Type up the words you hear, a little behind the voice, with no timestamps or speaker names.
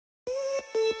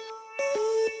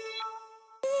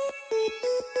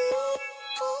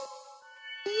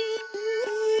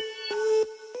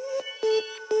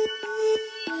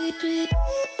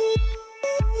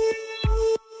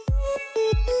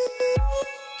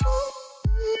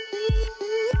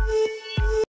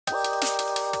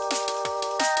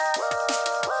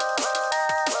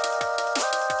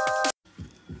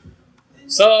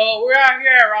So we're out here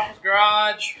at Rafa's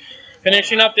garage,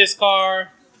 finishing up this car.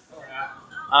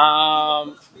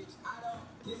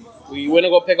 We went to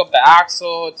go pick up the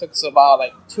axle. It took us about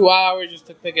like 2 hours just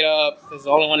to pick it up because the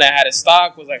only one that had it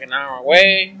stock was like an hour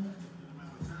away.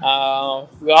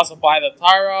 We also buy the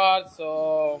tie rod,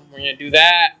 so we're gonna do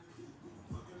that.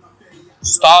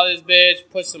 Install this bitch,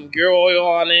 put some gear oil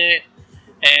on it,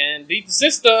 and beat the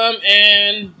system,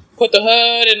 and put the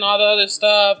hood and all the other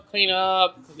stuff, clean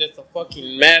up, because it's a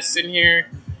fucking mess in here,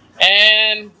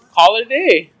 and call it a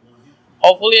day.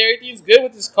 Hopefully everything's good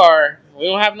with this car. We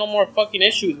don't have no more fucking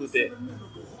issues with it.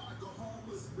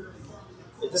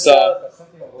 So,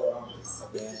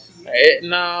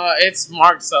 no, it's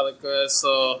marked Celica,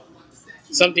 so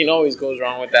something always goes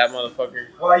wrong with that motherfucker.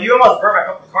 Well, you almost burned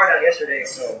my car down yesterday,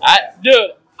 so...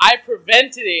 Dude, I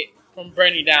prevented it from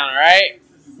burning down, alright?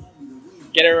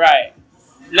 Get it right.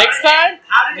 Next time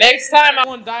I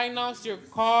won't diagnose your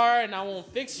car and I won't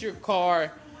fix your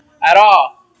car at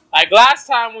all. Like last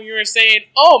time when you were saying,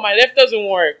 oh, my lift doesn't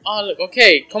work. Oh, look,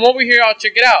 okay, come over here, I'll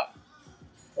check it out.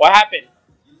 What happened?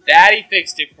 Daddy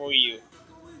fixed it for you.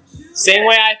 Same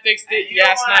way I fixed it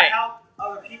last night. You don't want to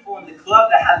help other people in the club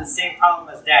that have the same problem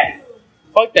as Daddy.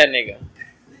 Fuck that nigga.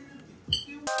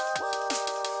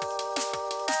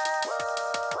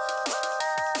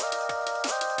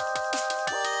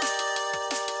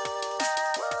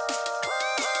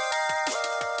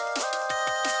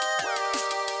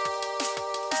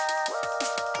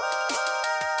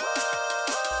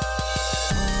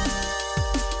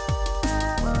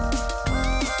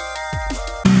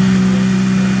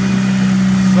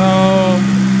 So,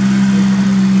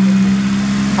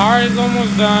 car is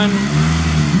almost done.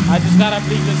 I just gotta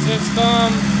bleed the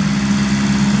system,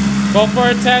 go for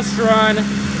a test run,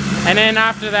 and then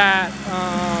after that,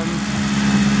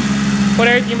 put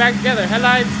everything back together.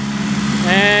 Headlights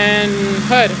and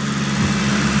hood.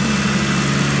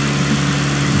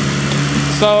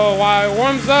 So while it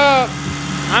warms up,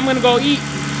 I'm gonna go eat.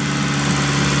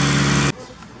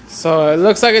 So it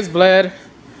looks like it's bled.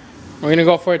 We're gonna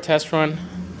go for a test run.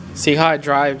 See how it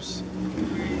drives.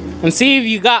 And see if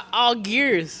you got all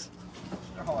gears.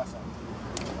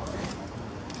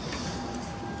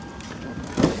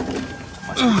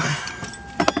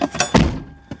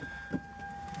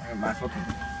 My fucking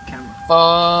camera.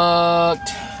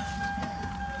 Fucked.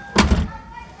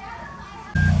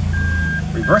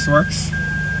 Reverse works.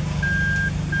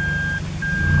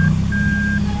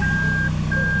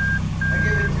 I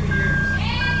give it 2 years.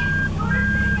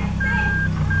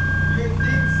 Your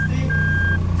things stink.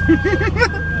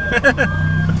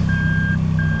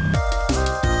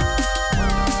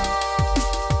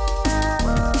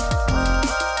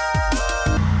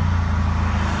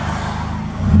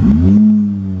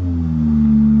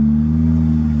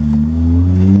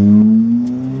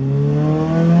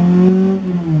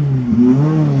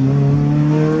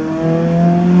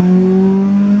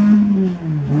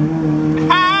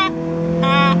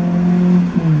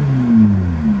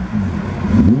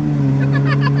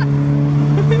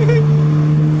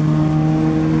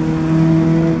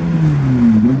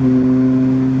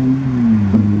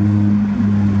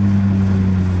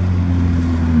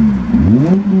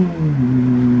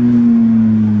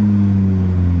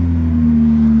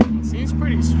 Seems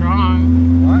pretty strong.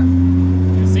 What?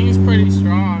 It seems pretty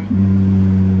strong.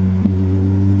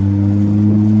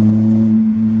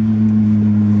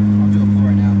 I'll do a pull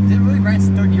right now. Did it really grind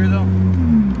third gear though?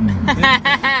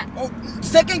 Oh,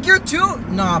 second gear too?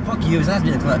 Nah, fuck you. It has to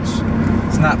be the clutch.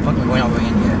 It's not fucking going all the way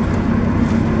in yet.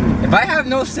 If I have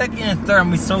no second and third, I'm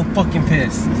gonna be so fucking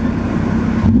pissed.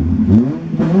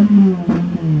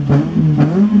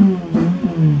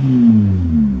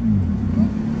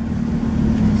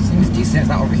 Seems decent, it's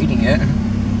not overheating yet.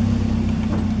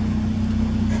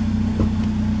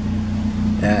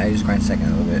 Yeah, I just grind second a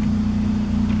little bit.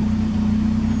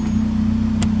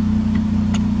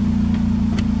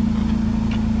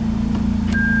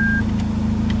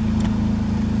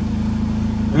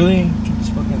 Really? Can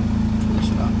just fucking pull this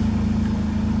shit off.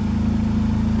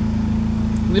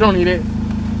 We don't need it.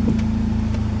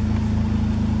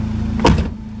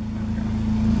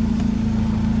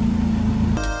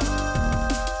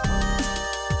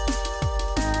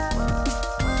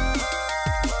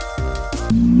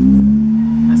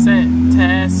 I said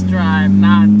test drive,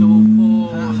 not do full.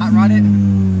 Hot rod it?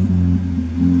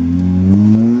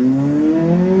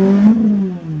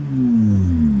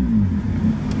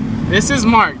 This is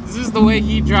Mark. This is the way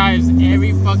he drives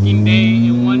every fucking day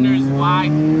and wonders why he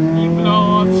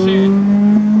blow up shit.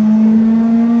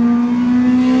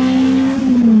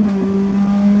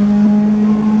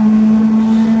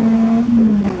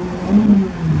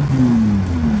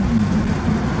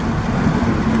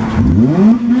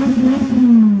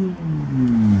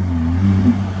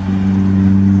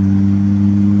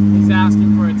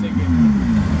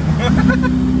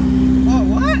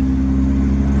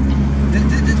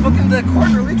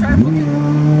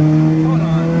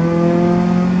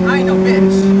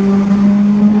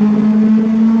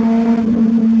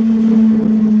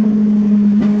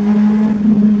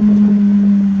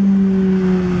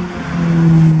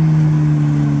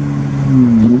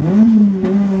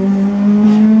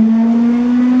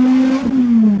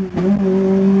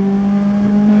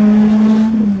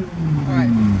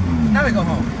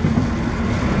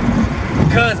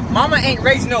 I ain't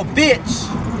raising no bitch,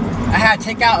 I had to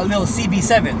take out a little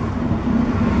CB7,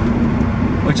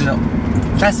 which is a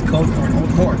classic code for an old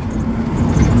Ford.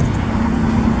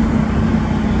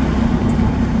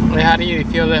 Wait, how do you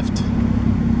feel lift?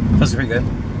 Feels pretty good.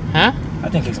 Huh? I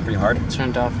think it's pretty hard.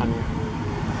 Turned off on you.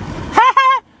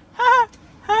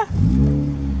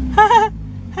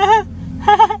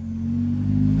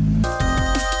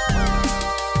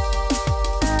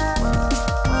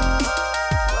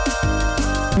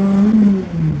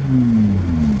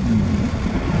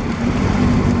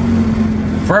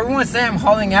 For everyone saying I'm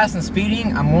hauling ass and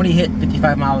speeding, I'm only hit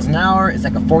 55 miles an hour. It's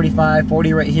like a 45,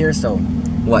 40 right here, so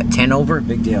what, 10 over?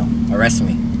 Big deal. Arrest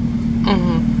me.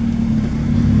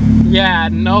 Yeah,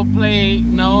 no plate,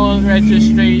 no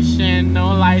registration,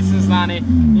 no license on it.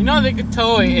 You know they could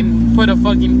tow it and put a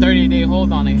fucking 30-day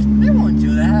hold on it. They won't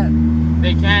do that.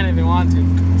 They can if they want to.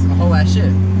 It's a whole ass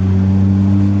shit.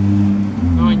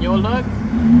 Oh, and your luck?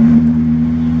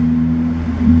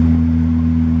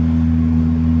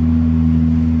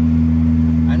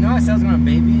 I know I said I was gonna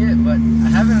baby it, but I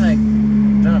haven't like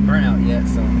done a burnout yet,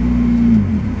 so.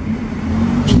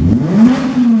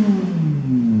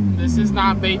 This is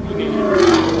not baby it.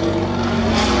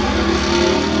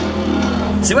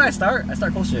 See where I start? I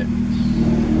start cool shit.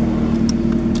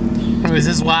 This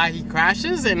is why he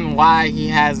crashes and why he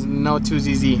has no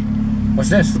 2ZZ. What's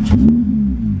this?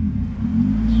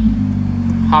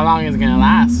 How long is it gonna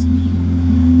last?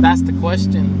 That's the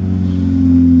question.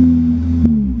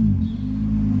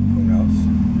 Who knows?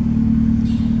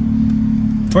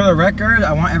 For the record,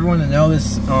 I want everyone to know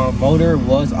this motor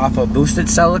was off a boosted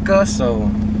Celica, so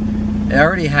it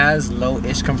already has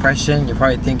low-ish compression. You're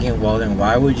probably thinking, well then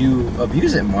why would you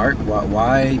abuse it, Mark?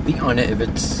 Why be on it if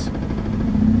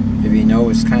you know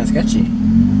it's kind of sketchy?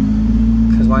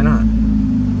 Because why not?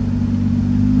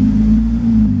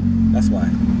 That's why.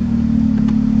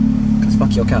 Because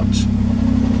fuck your couch.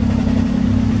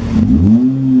 We'll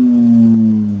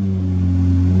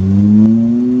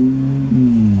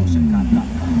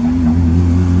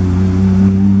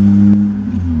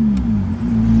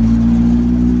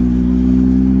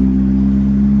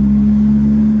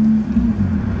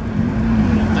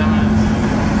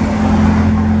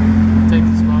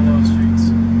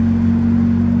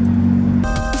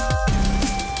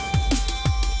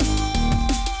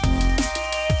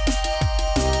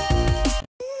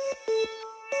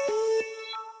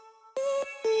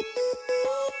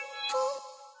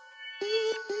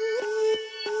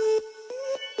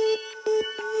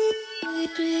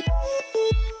be right back.